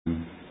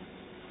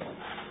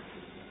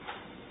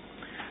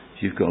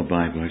If you've got a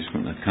Bible, I just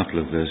want a couple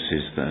of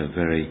verses that are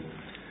very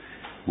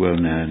well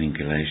known in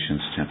Galatians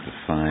chapter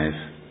 5,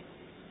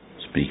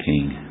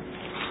 speaking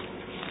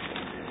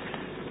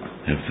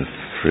of the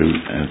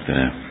fruit of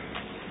the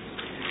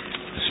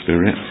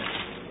Spirit.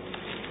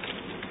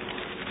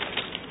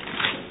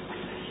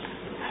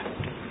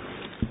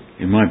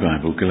 In my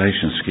Bible,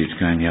 Galatians keeps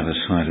going the other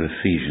side of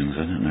Ephesians.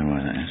 I don't know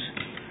why that is.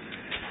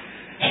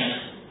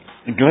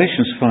 And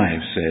Galatians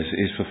 5 says, "It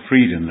is for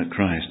freedom that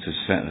Christ has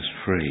set us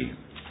free."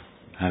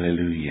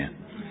 Hallelujah.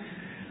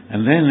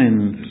 And then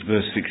in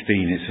verse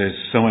 16 it says,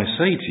 "So I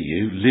say to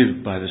you,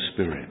 live by the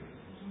Spirit."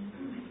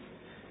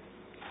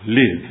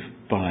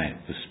 Live by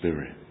the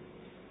Spirit.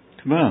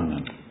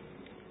 Commandment.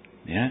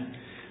 Yeah?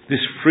 This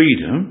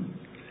freedom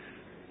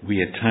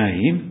we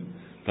attain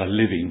by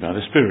living by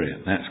the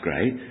Spirit. That's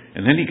great.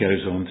 And then he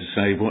goes on to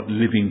say what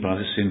living by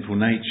the sinful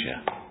nature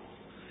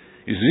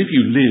is. If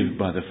you live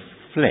by the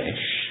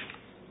flesh,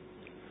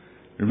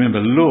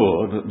 remember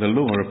the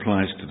law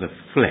applies to the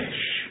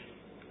flesh.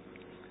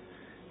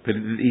 But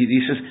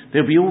he says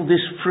there'll be all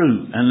this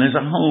fruit, and there's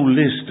a whole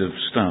list of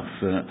stuff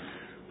that,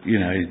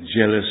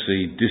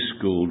 jealousy,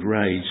 discord,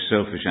 rage,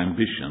 selfish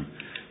ambition,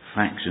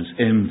 factions,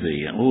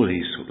 envy, and all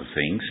these sort of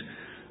things.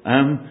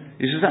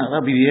 He says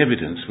that'll be the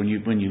evidence when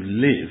you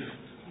live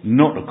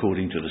not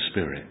according to the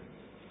Spirit.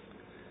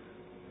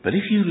 But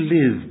if you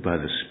live by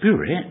the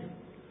Spirit,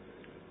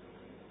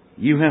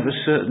 you have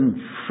a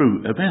certain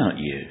fruit about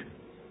you.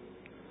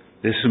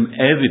 There's some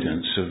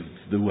evidence of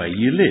the way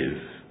you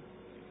live.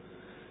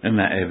 And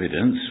that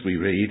evidence we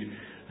read,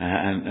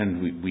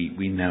 and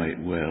we know it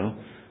well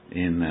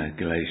in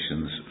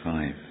Galatians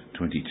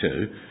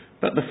 5:22.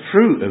 But the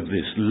fruit of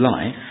this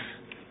life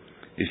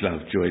is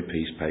love, joy,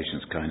 peace,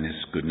 patience, kindness,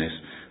 goodness,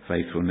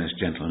 faithfulness,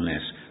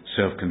 gentleness,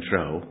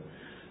 self-control.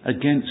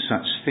 Against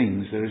such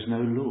things there is no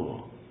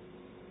law.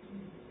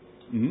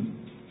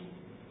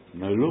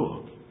 No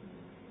law.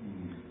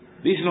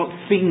 These are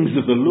not things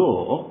of the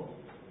law.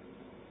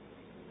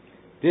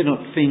 They're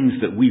not things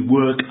that we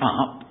work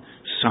up.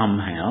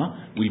 Somehow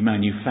we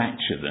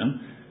manufacture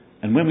them,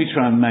 and when we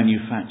try and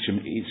manufacture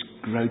them, it's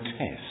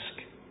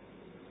grotesque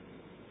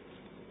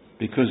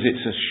because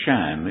it's a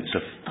sham, it's a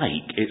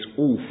fake, it's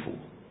awful,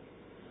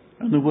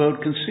 and the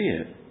world can see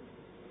it.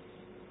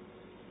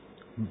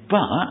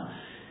 But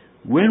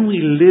when we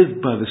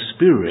live by the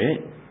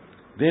Spirit,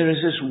 there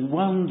is this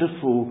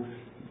wonderful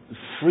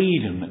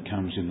freedom that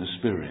comes in the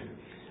Spirit,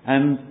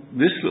 and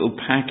this little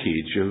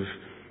package of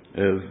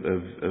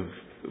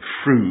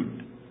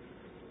fruit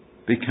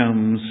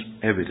becomes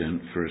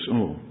evident for us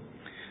all.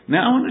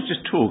 Now I want to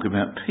just talk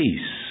about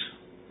peace.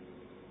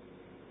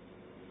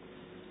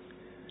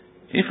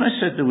 If I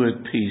said the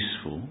word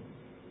peaceful,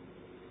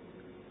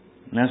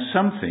 now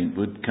something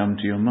would come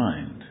to your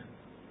mind.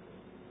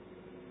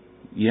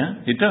 Yeah,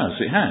 it does,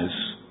 it has.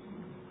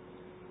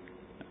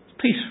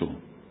 Peaceful.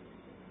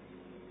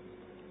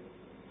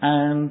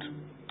 And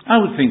I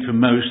would think for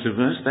most of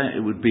us that it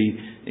would be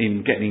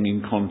in getting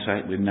in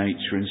contact with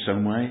nature in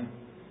some way.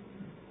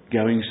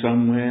 Going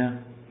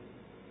somewhere,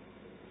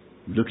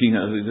 looking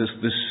at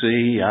the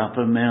sea, up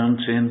a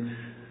mountain,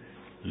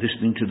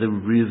 listening to the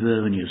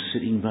river, and you're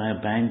sitting by a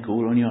bank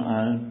all on your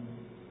own.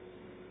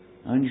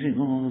 And you think,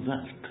 oh,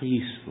 that's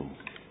peaceful.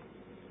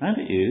 And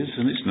it is,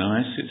 and it's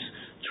nice, it's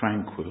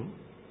tranquil.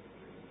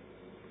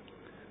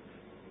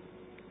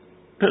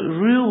 But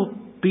real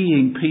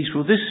being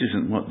peaceful, this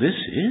isn't what this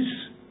is.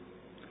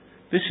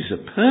 This is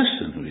a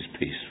person who is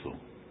peaceful.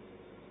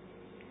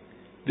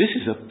 This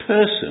is a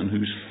person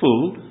who's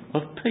full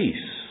of peace.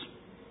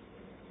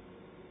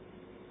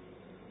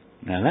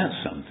 Now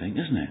that's something,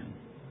 isn't it?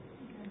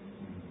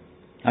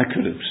 I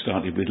could have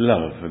started with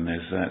love, and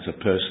that's a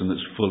person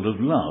that's full of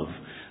love.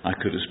 I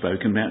could have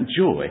spoken about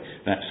joy.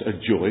 That's a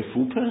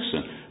joyful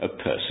person. A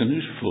person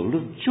who's full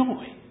of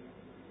joy.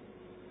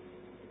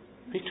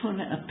 We're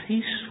talking about a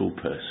peaceful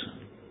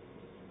person.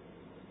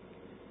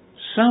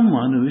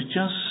 Someone who is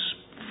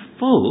just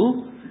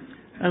full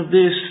of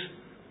this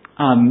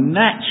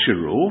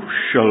unnatural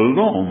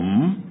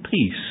shalom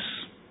peace.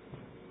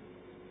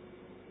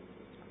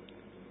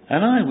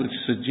 And I would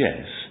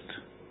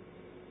suggest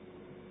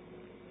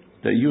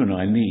that you and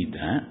I need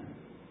that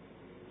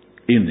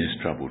in this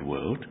troubled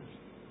world.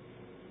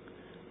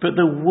 But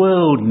the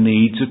world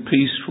needs a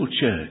peaceful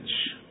church.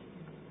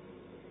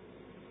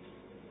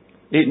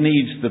 It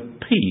needs the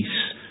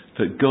peace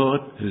that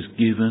God has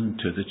given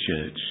to the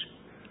church.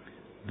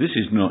 This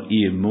is not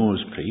Ian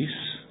Moore's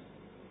peace.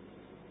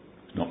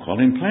 It's not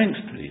Colin Plank's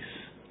peace.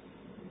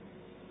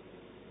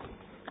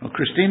 Or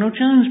Christine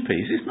Jones'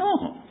 peace. It's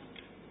not.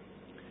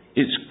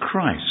 It's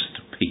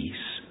Christ's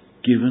peace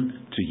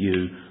given to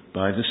you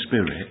by the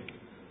Spirit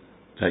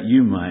that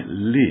you might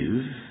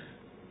live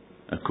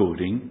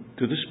according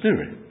to the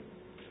Spirit.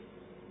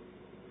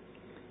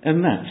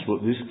 And that's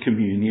what this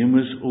communion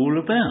was all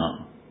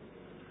about.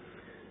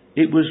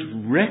 It was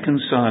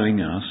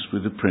reconciling us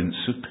with the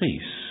Prince of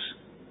Peace.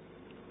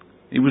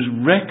 It was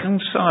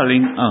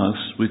reconciling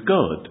us with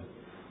God.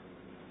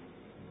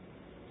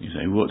 You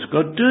say, what's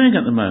God doing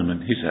at the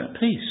moment? He's at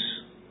peace.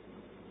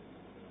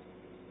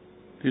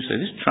 who say,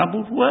 this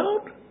troubled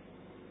world,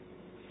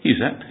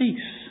 he's at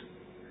peace.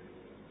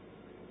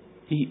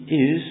 He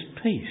is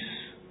peace.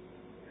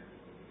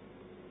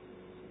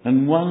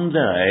 And one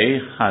day,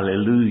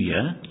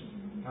 hallelujah,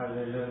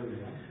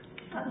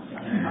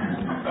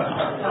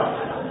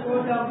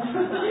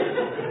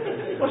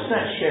 what's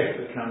that chef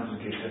that comes and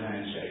gives a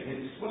handshake?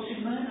 What's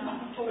his name?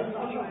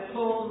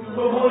 Paul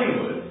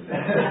Hollywood.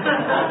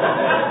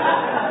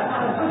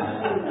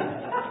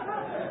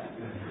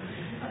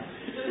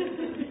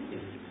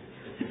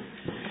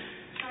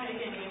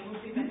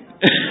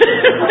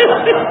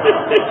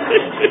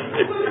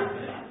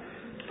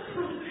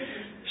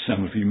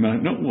 Some of you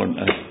might not want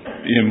a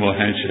more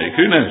handshake.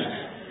 Who knows?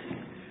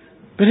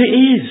 But it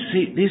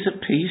is. There's a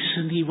peace,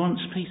 and he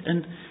wants peace.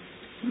 And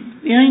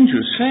the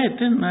angels said,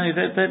 didn't they,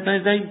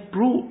 that they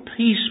brought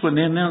peace when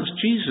they announced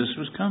Jesus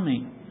was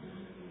coming.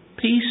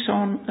 Peace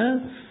on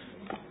earth.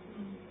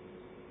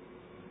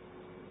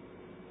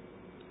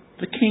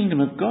 The kingdom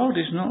of God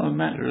is not a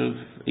matter of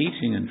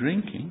eating and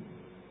drinking,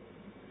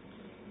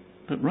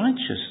 but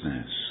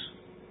righteousness,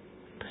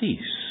 peace,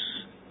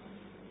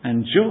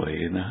 and joy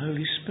in the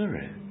Holy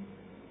Spirit.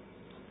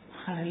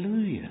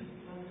 Hallelujah.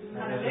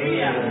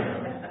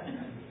 Hallelujah.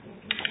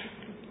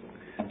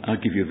 I'll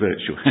give you a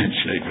virtual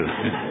handshake.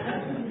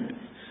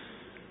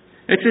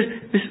 It's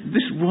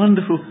this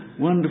wonderful,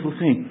 wonderful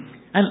thing.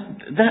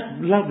 And that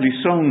lovely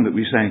song that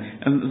we sang,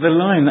 and the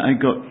line that I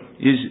got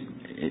is,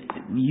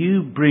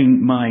 you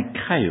bring my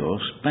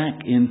chaos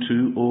back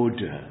into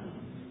order.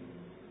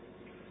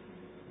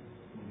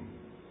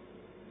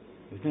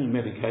 There's no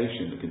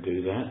medication that can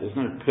do that. There's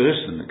no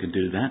person that can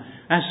do that.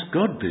 That's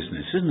God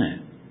business, isn't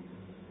it?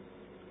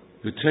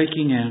 We're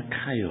taking our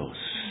chaos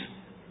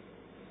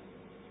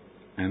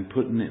and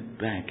putting it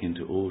back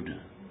into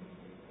order.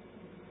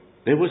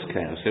 There was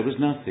chaos, there was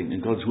nothing,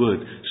 and God's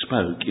word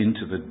spoke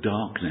into the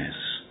darkness,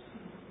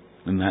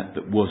 and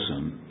that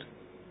wasn't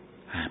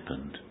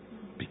happened,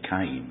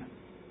 became.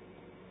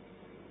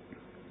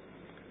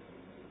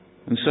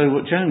 And so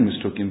what Joan was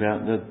talking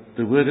about,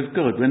 the word of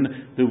God,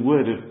 when the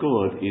word of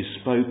God is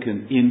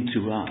spoken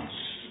into us,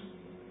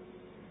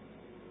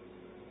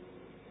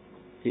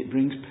 it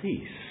brings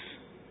peace.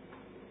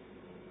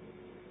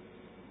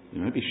 It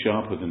may be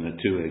sharper than a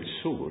two-edged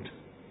sword,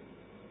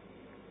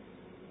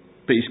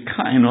 but it's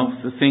cutting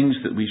off the things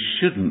that we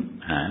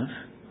shouldn't have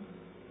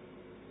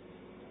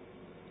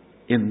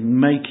in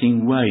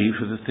making way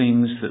for the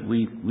things that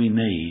we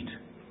need.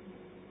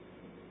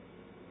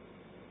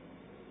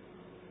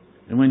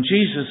 And when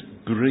Jesus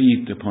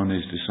breathed upon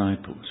his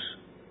disciples,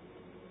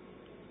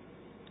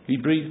 he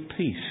breathed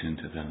peace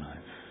into their life,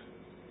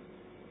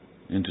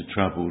 into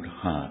troubled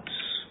hearts.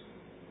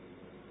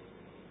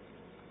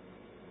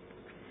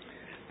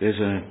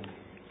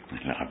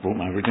 I brought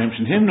my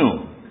redemption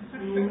hymnal.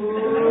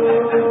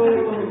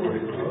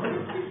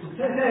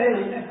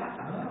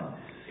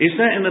 Is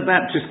that in the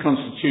Baptist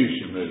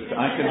Constitution, Ruth?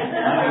 I can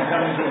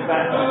come into a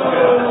Baptist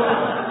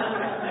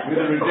church with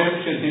a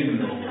redemption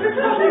hymnal.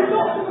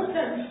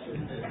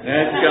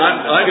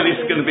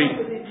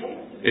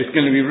 It's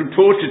going to be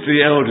reported to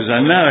the elders.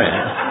 I know it.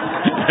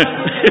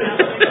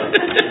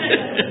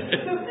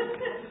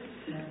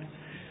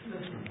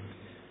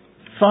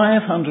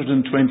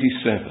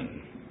 527.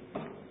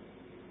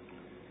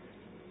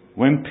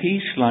 When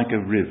peace like a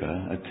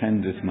river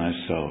attendeth my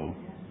soul,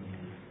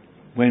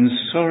 when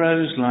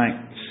sorrows like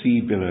sea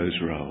billows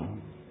roll,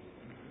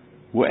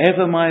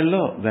 whatever my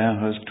lot thou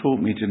hast taught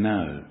me to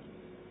know,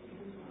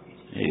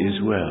 it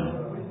is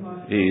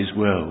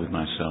well with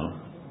my soul.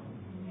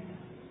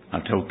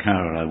 I've told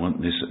Carol I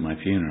want this at my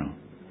funeral,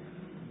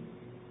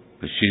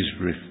 but she's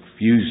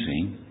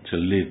refusing to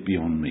live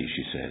beyond me,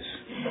 she says.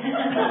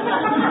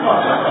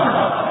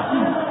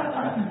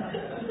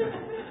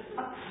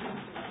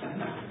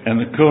 And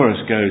the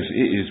chorus goes,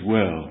 it is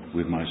well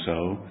with my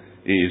soul,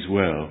 it is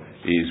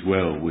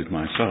well with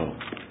my soul.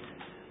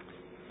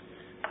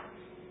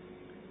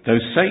 Though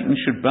Satan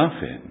should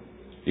buffet,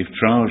 if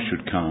trials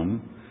should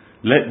come,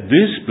 let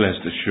this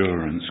blessed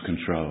assurance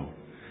control,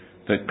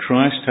 that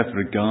Christ hath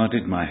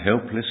regarded my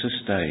helpless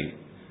estate,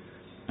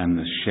 and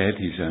hath shed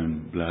his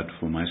own blood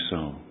for my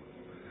soul.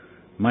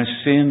 My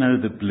sin, oh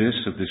the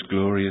bliss of this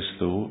glorious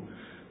thought,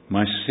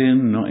 my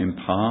sin not in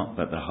part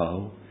but the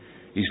whole,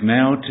 is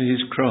nailed to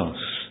his cross,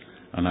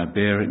 and I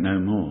bear it no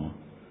more.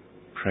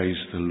 Praise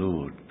the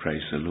Lord,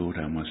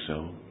 O my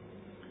soul.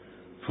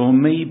 For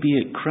me be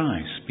it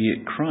Christ,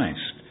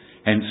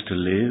 hence to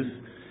live.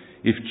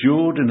 If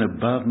Jordan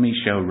above me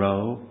shall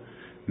roll,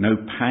 no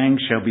pang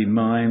shall be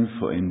mine,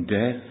 for in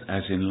death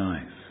as in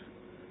life,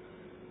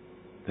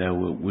 thou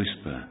wilt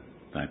whisper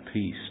thy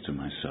peace to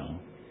my soul.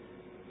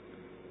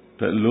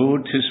 But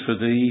Lord, 'tis for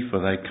thee, for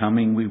thy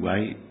coming we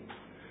wait.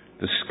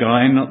 The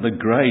sky, not the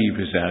grave,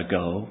 is our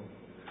goal.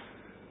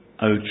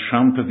 O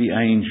trump of the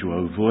angel,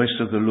 O voice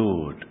of the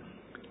Lord,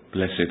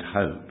 blessed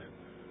hope,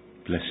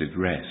 blessed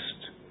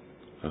rest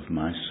of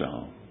my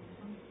soul.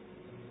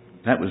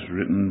 That was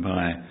written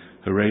by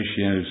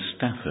Horatio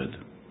Stafford.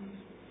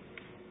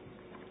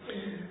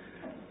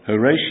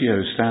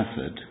 Horatio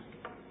Stafford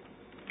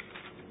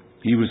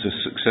He was a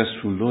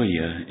successful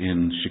lawyer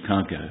in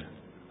Chicago.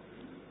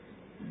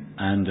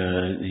 And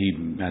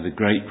he had a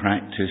great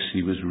practice.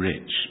 He was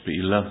rich, but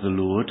he loved the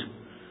Lord.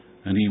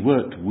 And he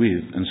worked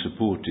with and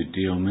supported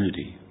D.L.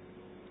 Moody.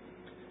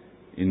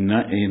 In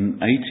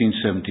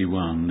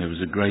 1871, there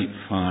was a great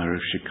fire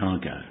of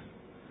Chicago.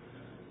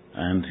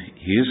 And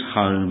his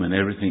home and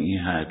everything he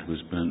had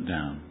was burnt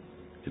down.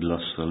 He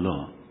lost a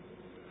lot.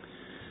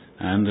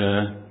 And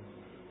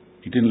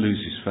he didn't lose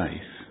his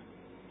faith.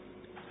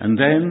 And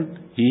then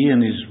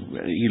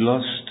he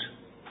lost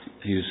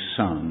his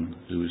son,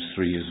 who was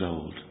 3 years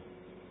old.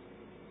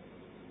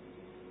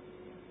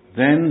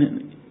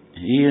 Then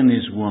he and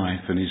his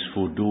wife and his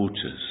 4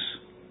 daughters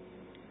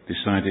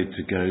decided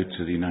to go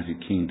to the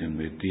United Kingdom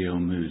where D.L.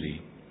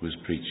 Moody was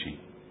preaching.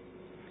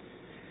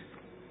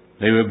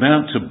 They were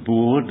about to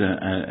board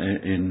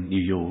in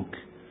New York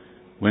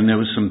when there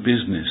was some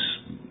business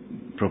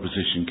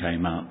proposition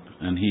came up,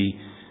 and he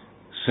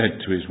said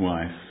to his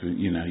wife,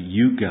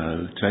 you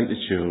go, take the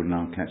children,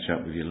 I'll catch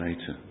up with you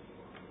later.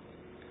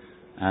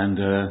 And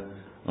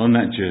on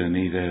that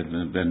journey,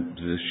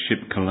 the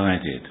ship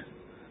collided.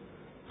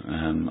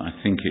 I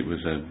think it was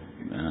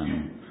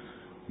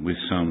with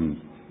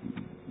some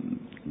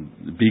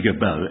bigger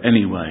boat.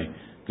 Anyway,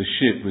 the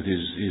ship with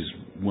his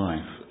wife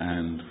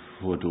and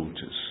 4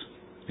 daughters,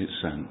 it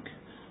sank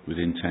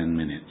within 10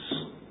 minutes.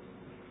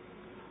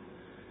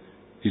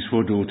 His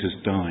 4 daughters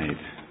died,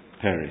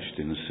 perished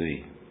in the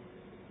sea.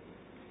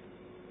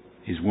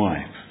 His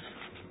wife,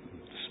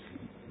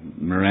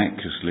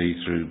 miraculously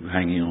through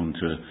hanging on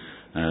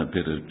to a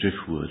bit of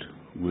driftwood,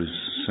 was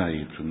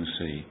saved from the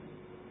sea.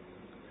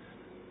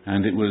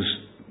 And it was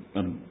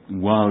a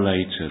while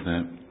later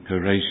that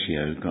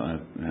Horatio got a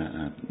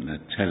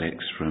telex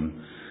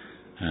from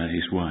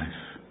his wife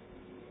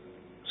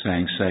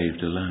saying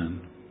saved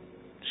alone.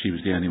 She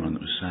was the only one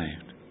that was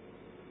saved.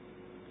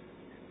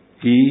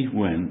 He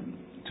went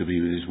to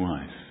be with his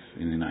wife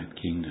in the United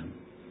Kingdom.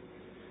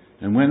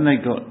 And when they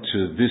got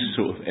to this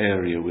sort of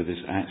area where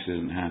this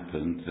accident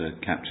happened, the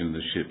captain of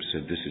the ship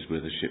said, this is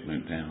where the ship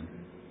went down.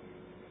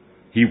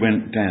 He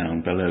went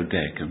down below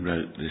deck and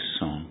wrote this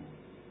song,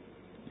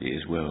 It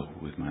Is Well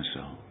With My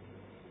Soul.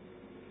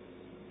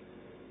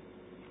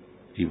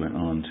 He went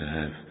on to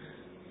have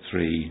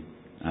 3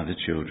 other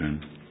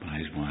children by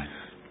his wife.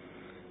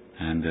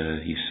 And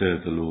he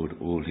served the Lord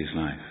all his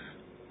life.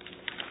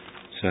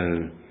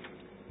 So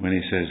when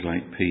he says,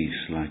 like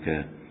peace, like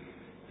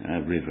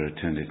a river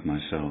attendeth my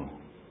soul,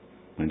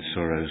 when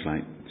sorrows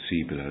like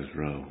sea billows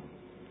roll,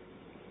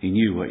 he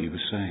knew what he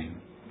was saying.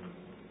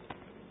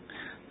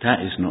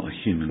 That is not a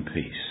human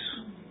peace.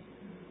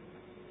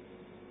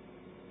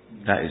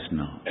 That is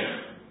not.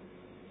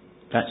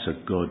 That's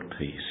a God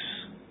peace.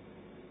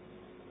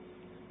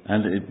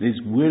 And it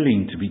is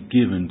willing to be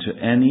given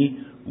to any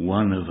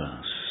one of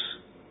us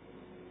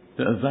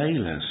that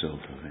avail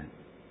ourselves of it.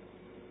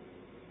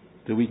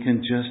 That we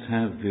can just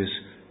have this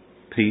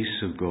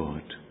peace of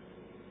God.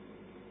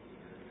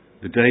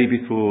 The day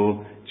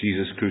before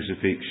Jesus'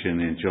 crucifixion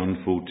in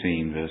John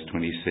 14 verse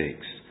 26,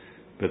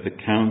 but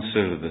the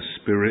counsel of the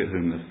Spirit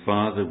whom the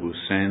Father will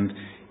send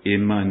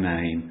in my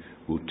name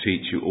will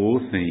teach you all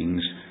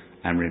things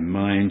and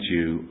remind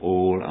you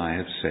all I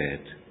have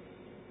said.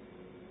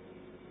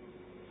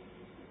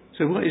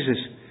 So what is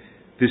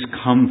this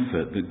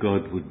comfort that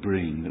God would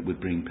bring, that would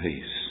bring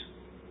peace?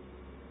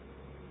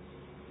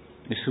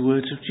 It's the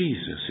words of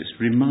Jesus. It's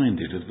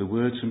reminded of the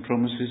words and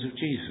promises of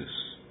Jesus.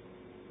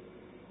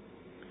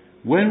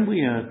 When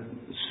we are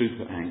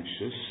super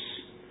anxious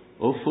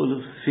or full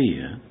of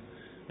fear,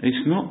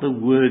 it's not the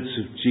words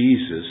of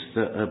Jesus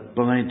that are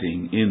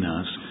abiding in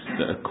us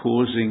that are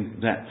causing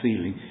that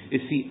feeling.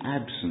 It's the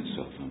absence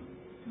of them.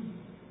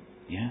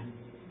 Yeah?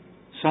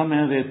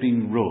 Somehow they're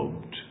being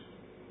robbed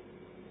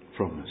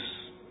from us.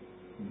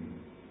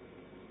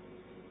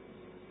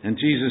 And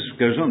Jesus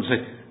goes on to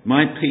say,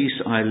 my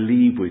peace I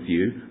leave with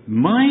you,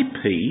 my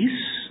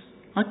peace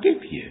I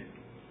give you.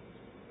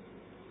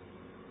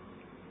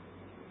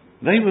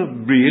 They were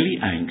really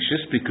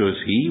anxious because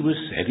he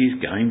said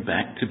he's going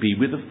back to be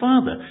with the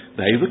Father.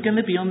 They were going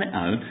to be on their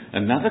own.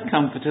 Another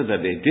comforter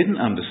that they didn't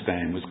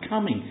understand was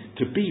coming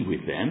to be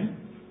with them.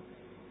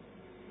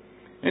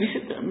 And he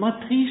said, my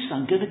peace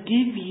I'm going to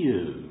give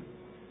you.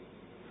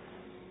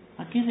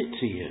 I give it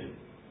to you.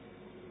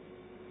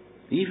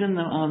 Even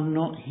though I'm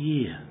not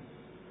here.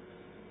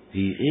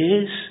 He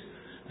is,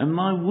 and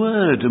my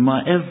word and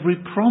my every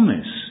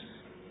promise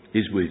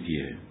is with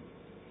you.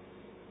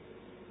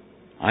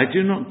 I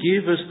do not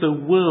give as the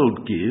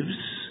world gives.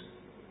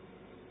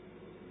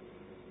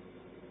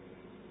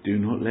 Do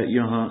not let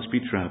your hearts be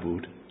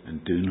troubled,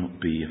 and do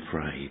not be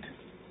afraid.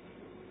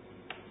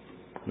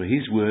 Were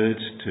his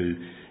words to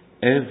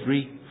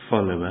every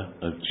follower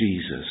of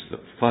Jesus that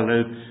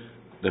followed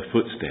the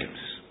footsteps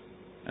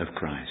of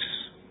Christ.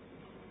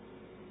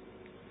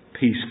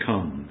 Peace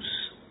comes,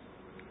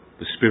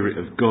 the Spirit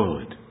of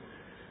God,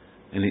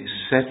 and it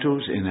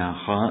settles in our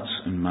hearts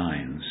and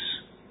minds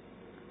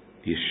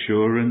the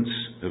assurance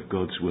of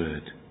God's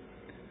word.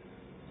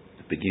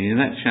 The beginning of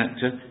that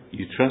chapter,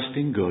 you trust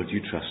in God,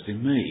 you trust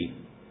in me.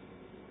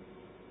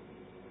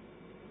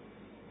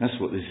 That's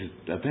what this is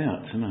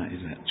about tonight,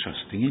 isn't it?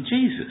 Trusting in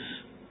Jesus.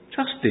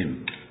 Trust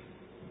Him.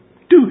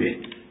 Do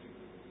it.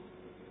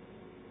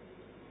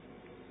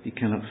 He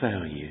cannot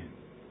fail you.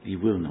 He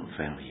will not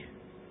fail you.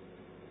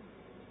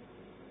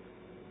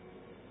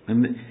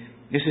 And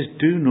it says,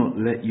 do not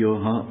let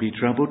your heart be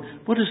troubled.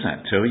 What does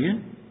that tell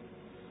you?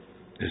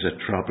 There's a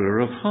troubler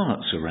of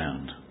hearts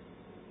around.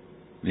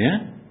 Yeah?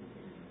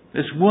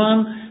 There's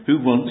one who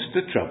wants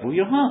to trouble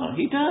your heart.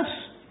 He does.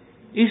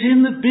 He's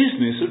in the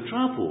business of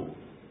trouble.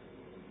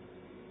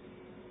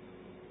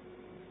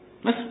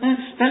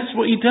 That's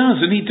what he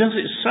does, and he does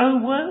it so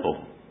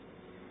well.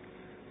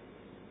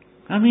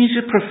 I mean,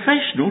 he's a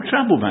professional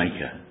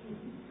troublemaker.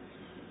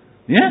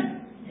 Yeah?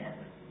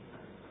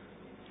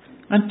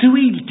 And do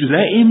we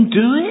let him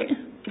do it?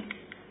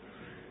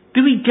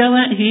 Do we go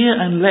out here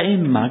and let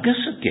him mug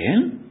us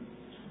again?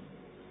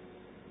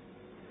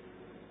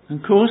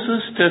 And cause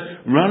us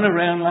to run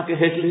around like a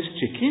headless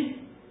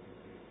chicken?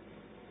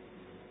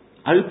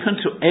 Open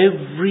to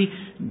every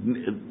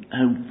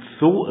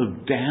thought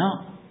of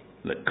doubt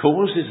that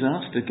causes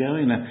us to go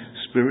in a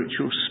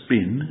spiritual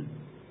spin?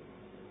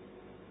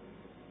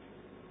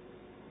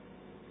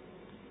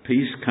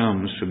 Peace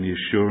comes from the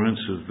assurance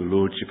of the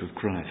Lordship of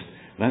Christ.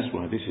 That's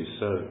why this is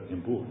so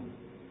important.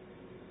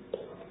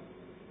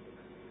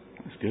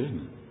 That's good, isn't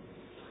it?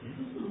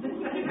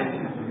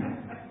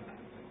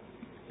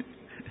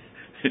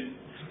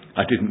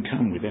 I didn't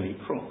come with any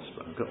props,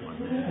 but I've got one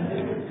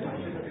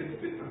there.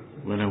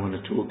 When I want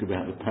to talk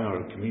about the power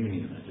of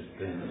communion, I just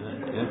bend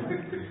that. Yeah?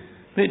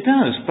 But it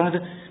does.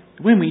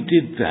 When we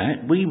did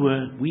that, we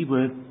were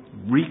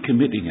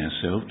recommitting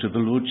ourselves to the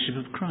Lordship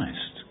of Christ.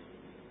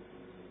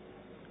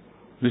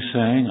 We're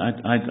saying,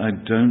 I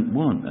don't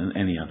want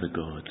any other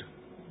God.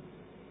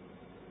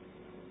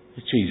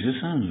 It's Jesus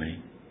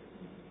only.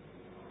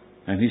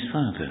 And His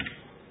Father.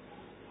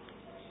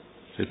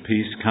 So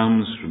peace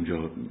comes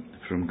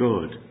from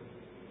God.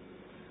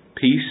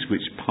 Peace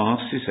which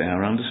passes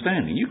our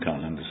understanding. You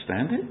can't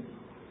understand it.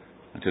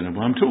 I don't know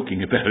why I'm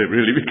talking about it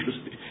really, because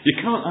you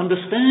can't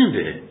understand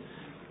it.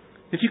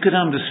 If you could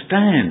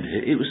understand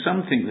it, it was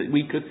something that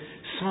we could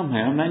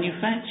somehow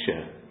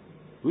manufacture.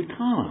 We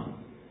can't.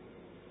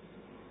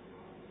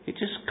 It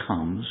just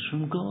comes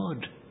from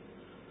God.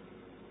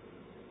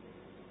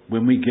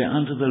 When we get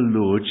under the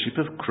Lordship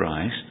of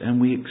Christ and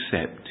we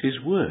accept His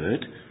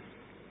Word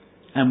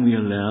and we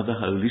allow the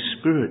Holy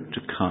Spirit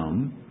to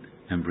come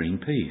and bring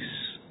peace.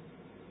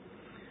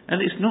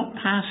 And it's not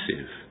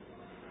passive.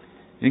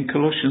 In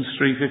Colossians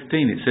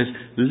 3:15 it says,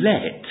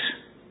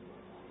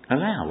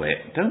 allow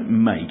it,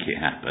 don't make it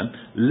happen,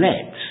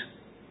 let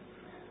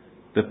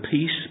the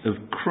peace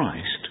of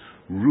Christ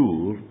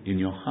rule in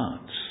your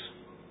hearts.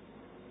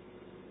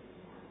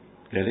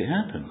 Let it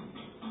happen.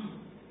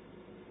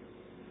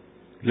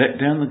 Let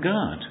down the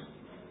guard.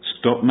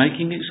 Stop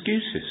making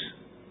excuses.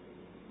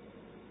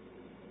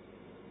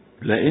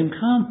 Let Him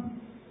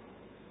come.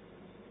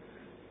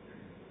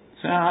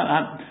 So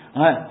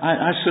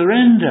I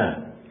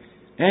surrender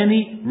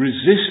any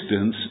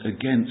resistance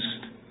against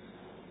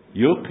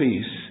your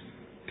peace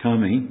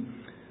coming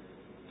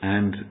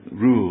and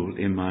rule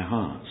in my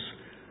hearts.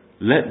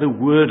 Let the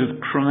word of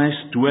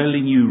Christ dwell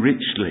in you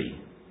richly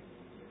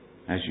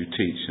as you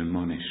teach and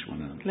admonish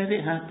one another. Let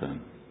it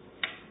happen.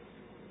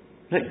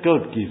 Let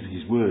God give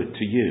His word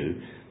to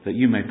you that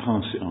you may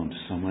pass it on to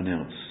someone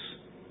else.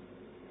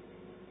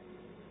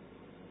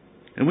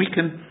 And we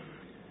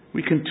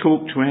can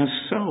talk to our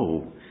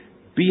soul.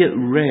 Be at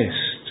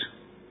rest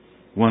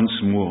once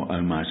more,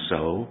 O my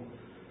soul,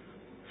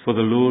 for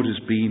the Lord has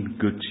been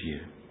good to you.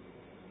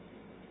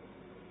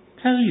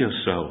 Tell your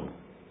soul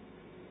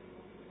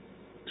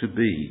to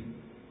be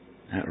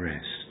at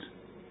rest.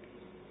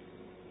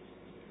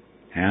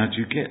 How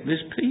do you get this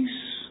peace?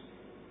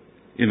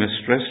 In a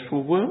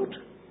stressful world?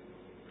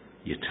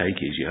 You take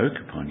His yoke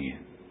upon you.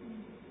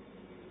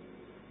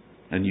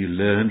 And you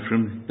learn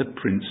from the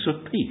Prince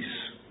of Peace.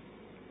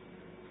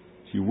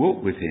 You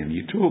walk with Him,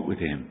 you talk with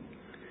Him.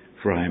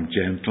 For I am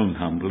gentle and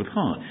humble of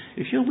heart.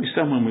 If you're with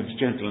someone who's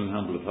gentle and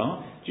humble of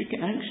heart, do you get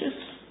anxious?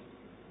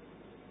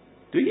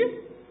 Do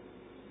you?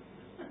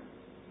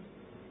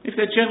 If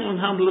they're gentle and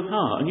humble of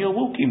heart and you're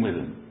walking with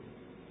them,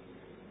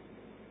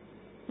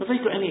 have they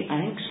got any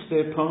angst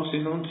they're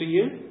passing on to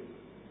you?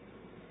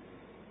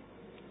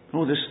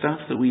 All the stuff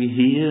that we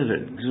hear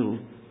that sort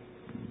of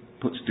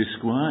puts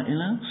disquiet in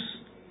us?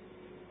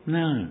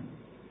 No.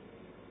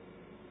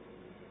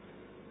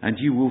 And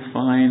you will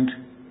find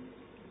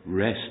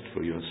rest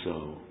for your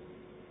soul.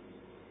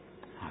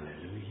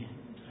 Hallelujah.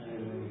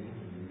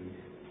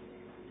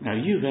 Now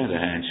you've had a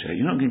handshake.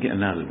 You're not going to get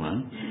another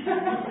one.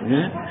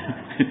 Yeah?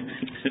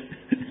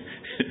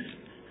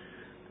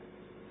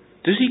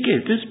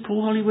 Does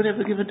Paul Hollywood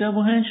ever give a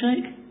double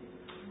handshake?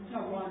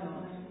 Oh, why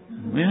not?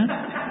 Yeah?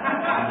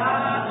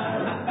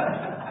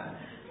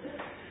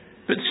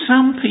 But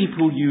some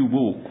people you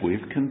walk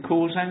with can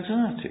cause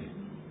anxiety.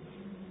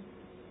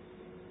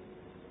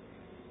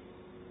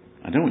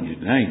 I don't want you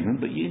to name them,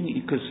 but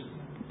because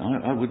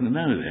I wouldn't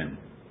know them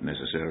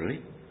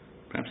necessarily.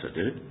 Perhaps I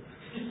do.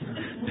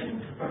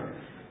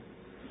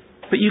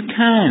 But you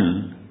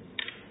can.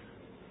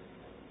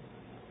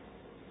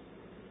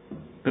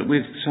 But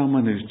with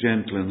someone who's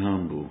gentle and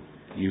humble,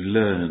 you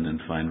learn and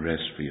find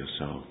rest for your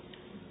soul.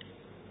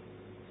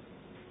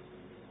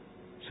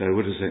 So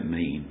what does that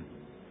mean?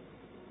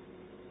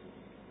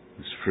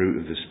 It's fruit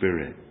of the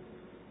Spirit.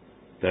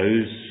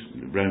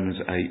 Those, Romans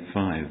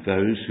 8:5,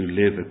 those who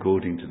live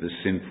according to the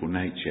sinful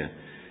nature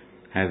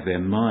have their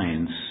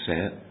minds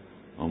set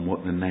on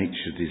what the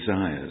nature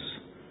desires.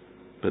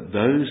 But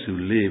those who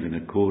live in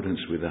accordance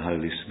with the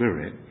Holy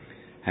Spirit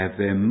have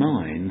their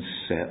minds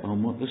set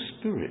on what the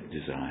Spirit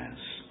desires.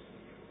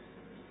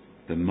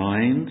 The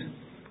mind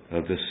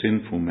of the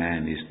sinful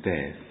man is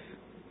death,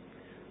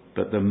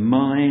 but the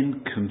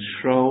mind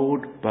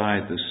controlled by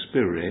the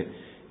Spirit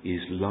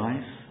is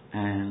life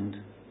and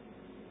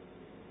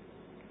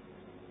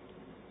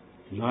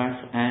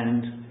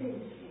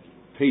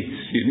peace.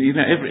 You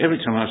know, every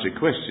time I ask a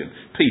question,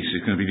 peace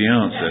is going to be the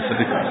answer. So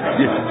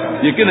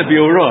you're going to be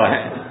all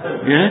right.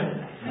 Yeah?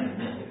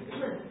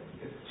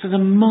 So the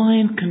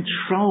mind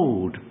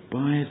controlled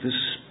by the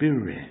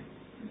Spirit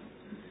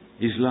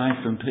is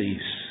life and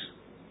peace.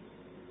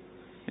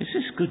 Is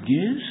this good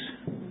news?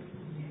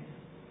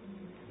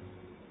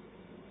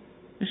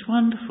 It's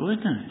wonderful,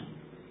 isn't it?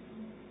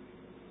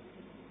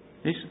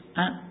 It's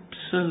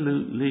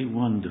absolutely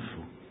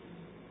wonderful.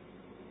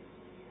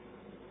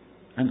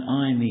 And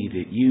I need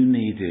it, you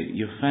need it,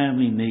 your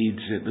family needs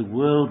it, the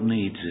world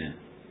needs it.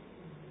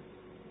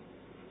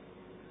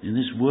 In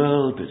this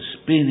world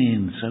that's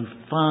spinning so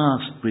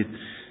fast with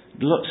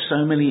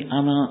so many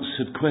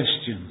unanswered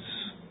questions.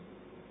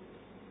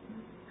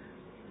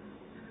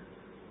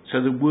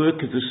 So the work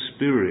of the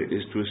Spirit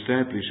is to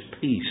establish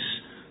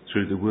peace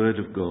through the Word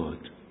of God.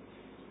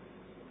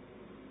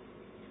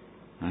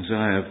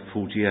 Isaiah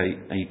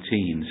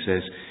 48:18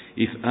 says,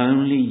 "If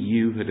only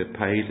you had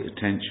paid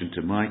attention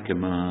to my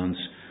commands,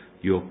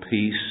 your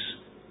peace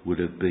would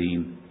have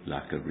been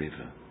like a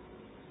river."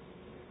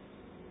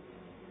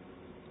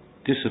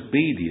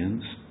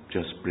 Disobedience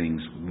just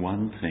brings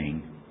one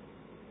thing,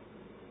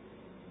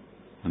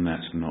 and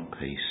that's not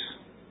peace.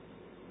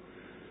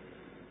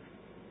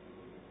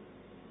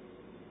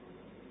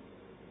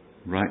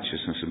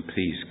 Righteousness and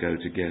peace go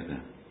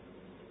together.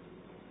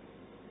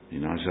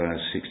 In Isaiah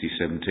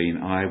 60:17,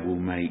 "I will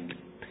make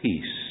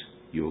peace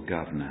your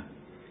governor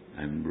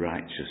and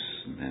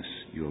righteousness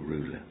your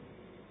ruler."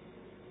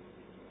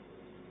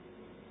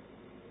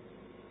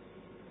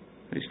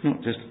 It's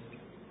not just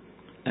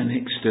an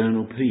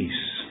external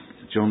peace.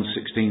 John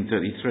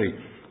 16:33,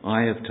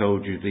 "I have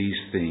told you these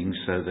things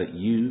so that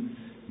you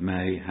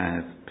may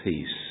have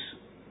peace.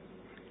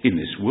 In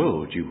this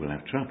world you will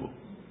have trouble.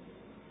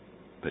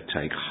 But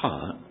take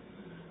heart,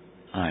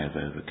 I have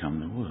overcome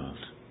the world."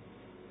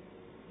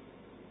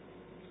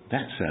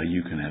 That's how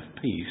you can have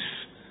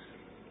peace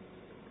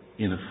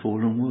in a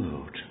fallen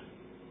world.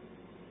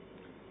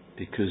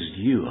 Because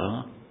you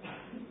are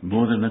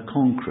more than a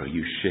conqueror.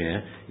 You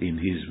share in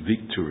his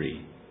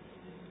victory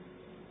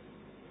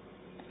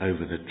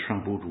over the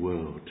troubled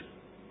world.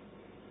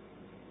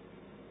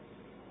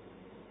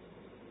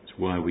 It's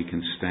why we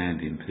can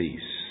stand in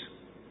peace.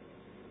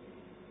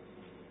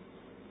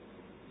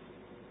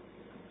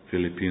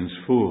 Philippians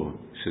 4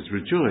 says,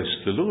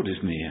 "Rejoice, the Lord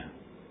is near.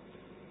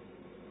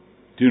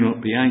 Do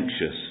not be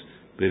anxious,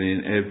 but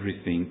in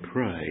everything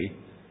pray.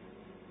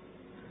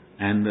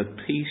 And the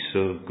peace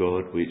of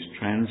God, which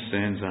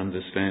transcends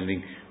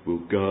understanding, will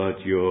guard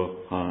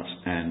your hearts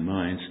and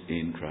minds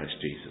in Christ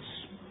Jesus."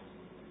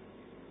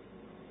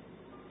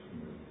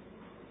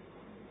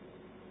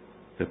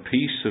 The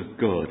peace of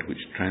God,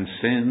 which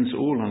transcends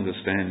all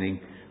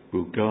understanding,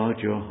 will guard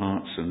your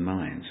hearts and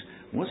minds.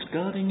 What's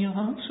guarding your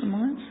hearts and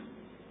minds?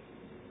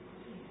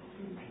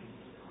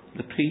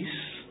 The peace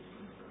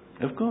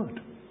of God.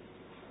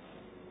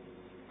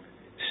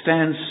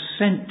 Stands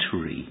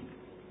sentry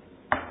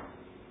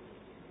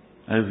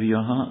over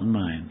your heart and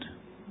mind.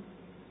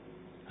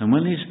 And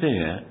when he's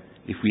there,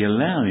 if we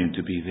allow him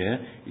to be there,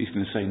 he's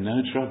going to say,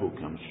 "No trouble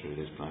comes through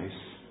this place.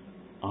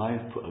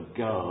 I've put a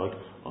guard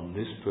on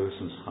this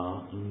person's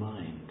heart and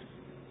mind."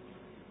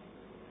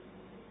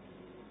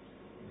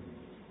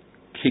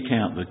 Kick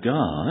out the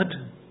guard,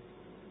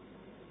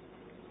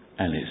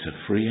 and it's a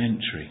free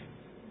entry.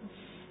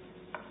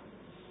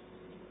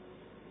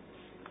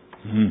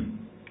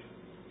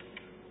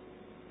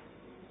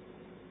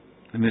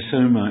 And there's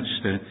so much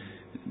that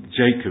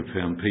Jacob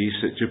found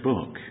peace at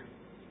Jabbok.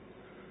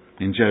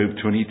 In Job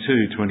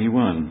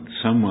 22:21,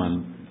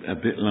 someone a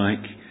bit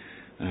like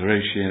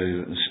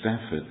Horatio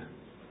Stafford,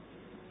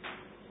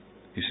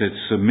 he said,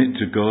 "Submit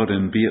to God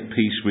and be at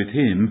peace with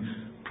him,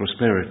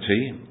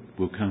 prosperity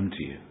will come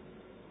to you."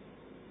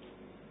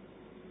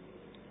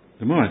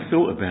 The more I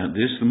thought about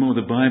this, the more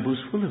the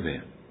Bible's full of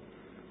it.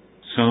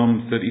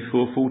 Psalm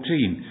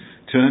 34:14,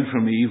 "Turn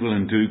from evil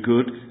and do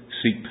good,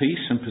 seek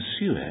peace and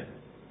pursue it."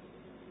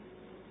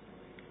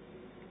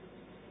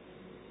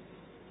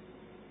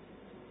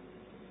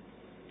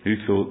 Who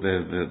thought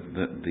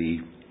that the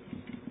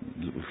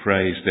little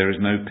phrase, there is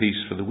no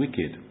peace for the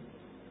wicked.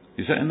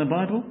 Is that in the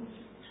Bible?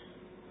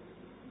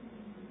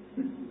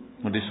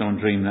 Or did someone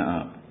dream that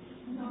up?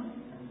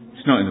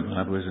 It's not in the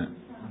Bible, is it?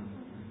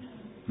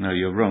 No,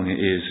 you're wrong. It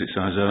is. It's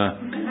Isaiah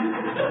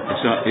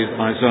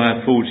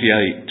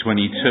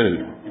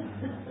 48:22.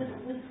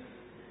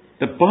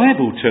 The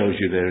Bible tells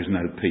you there is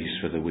no peace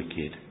for the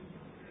wicked.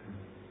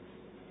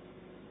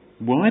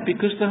 Why?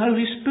 Because the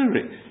Holy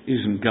Spirit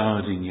isn't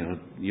guarding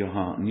your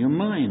heart and your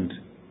mind.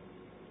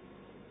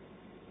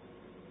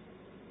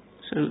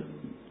 So,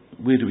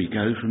 where do we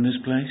go from this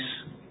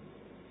place?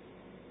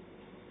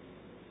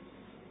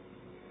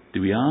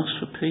 Do we ask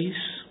for peace?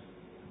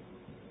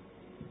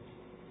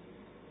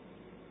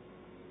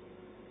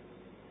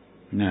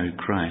 No,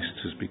 Christ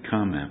has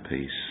become our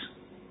peace.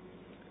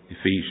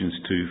 Ephesians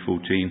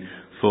 2:14,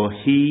 for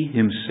He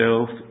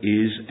Himself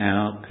is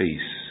our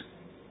peace.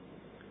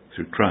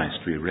 Through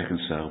Christ we are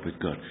reconciled with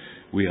God.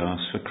 We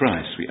ask for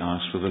Christ. We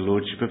ask for the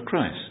Lordship of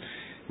Christ.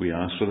 We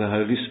ask for the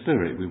Holy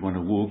Spirit. We want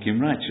to walk in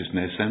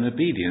righteousness and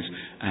obedience,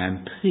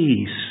 and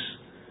peace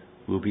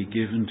will be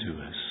given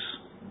to us.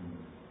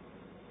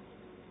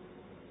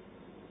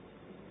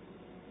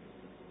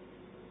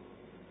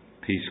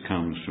 Peace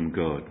comes from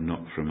God,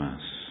 not from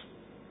us.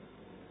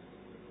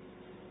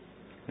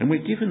 And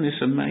we're given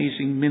this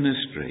amazing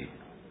ministry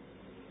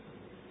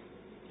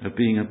of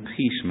being a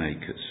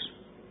peacemakers,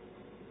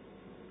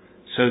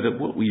 so that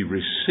what we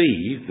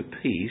receive, the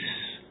peace,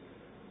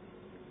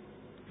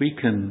 we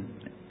can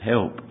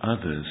help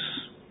others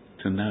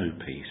to know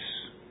peace.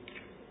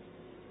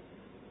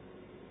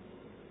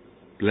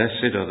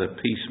 Blessed are the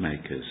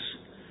peacemakers,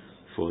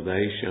 for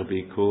they shall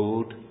be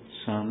called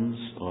sons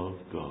of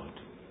God.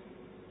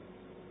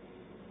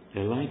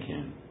 They're like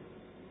Him.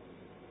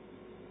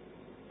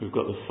 We've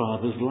got the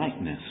Father's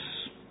likeness.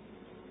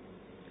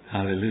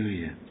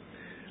 Hallelujah.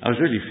 I was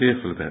really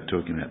fearful about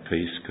talking about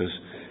peace because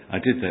I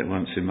did that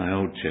once in my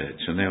old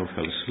church and they all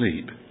fell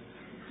asleep.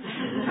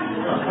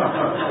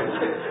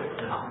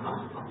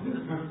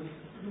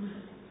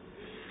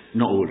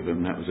 Not all of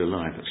them, that was a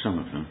lie, but some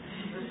of them.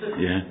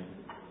 Yeah.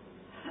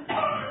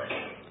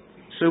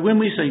 So when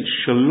we say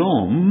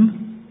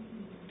shalom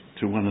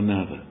to one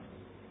another,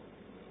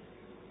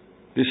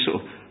 this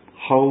sort of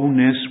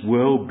wholeness,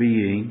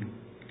 well-being,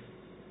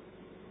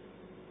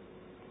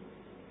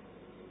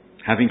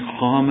 having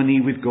harmony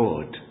with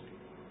God.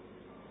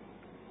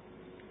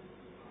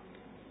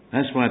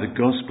 That's why the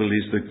gospel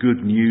is the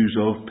good news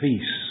of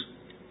peace.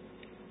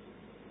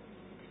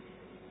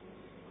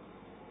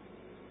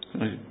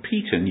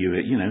 Peter knew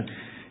it,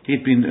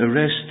 He'd been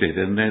arrested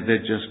and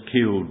they'd just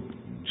killed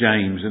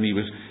James and he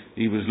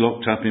was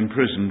locked up in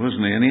prison,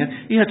 wasn't he? And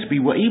he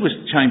was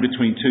chained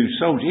between two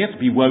soldiers. He had to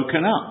be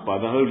woken up by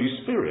the Holy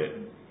Spirit.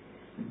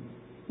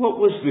 What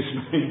was this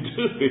man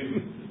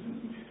doing?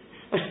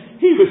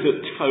 He was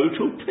at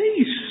total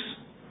peace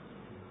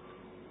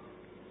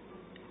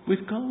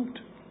with God.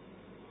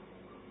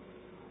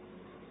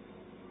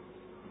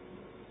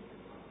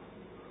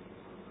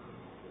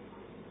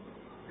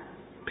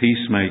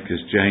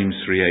 Peacemakers, James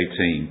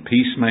 3:18.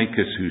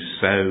 Peacemakers who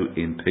sow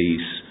in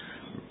peace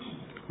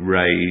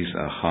raise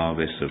a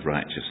harvest of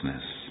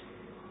righteousness.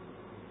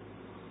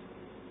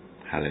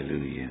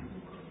 Hallelujah.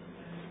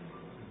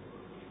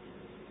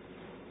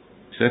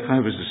 So if I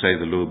was to say,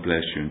 the Lord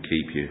bless you and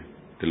keep you,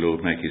 the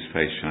Lord make His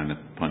face shine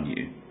upon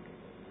you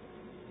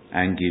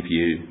and give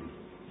you,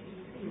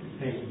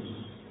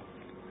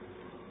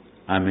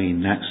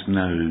 that's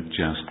no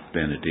just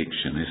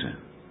benediction, is it?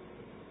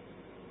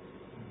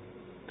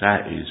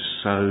 That is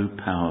so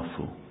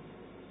powerful.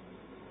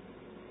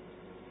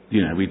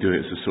 We do it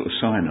as a sort of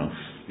sign-off,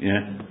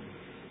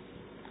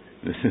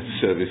 The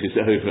service is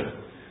over.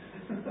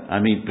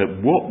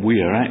 But what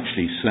we are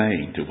actually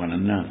saying to one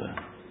another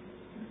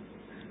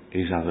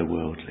is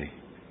otherworldly.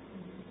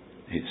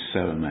 It's so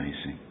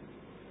amazing.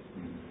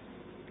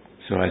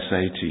 So I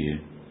say to you,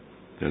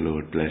 the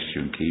Lord bless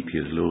you and keep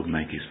you. The Lord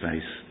make His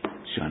face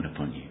shine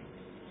upon you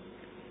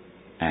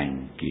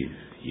and give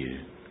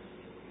you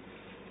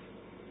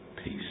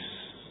peace.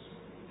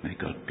 May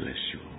God bless you all.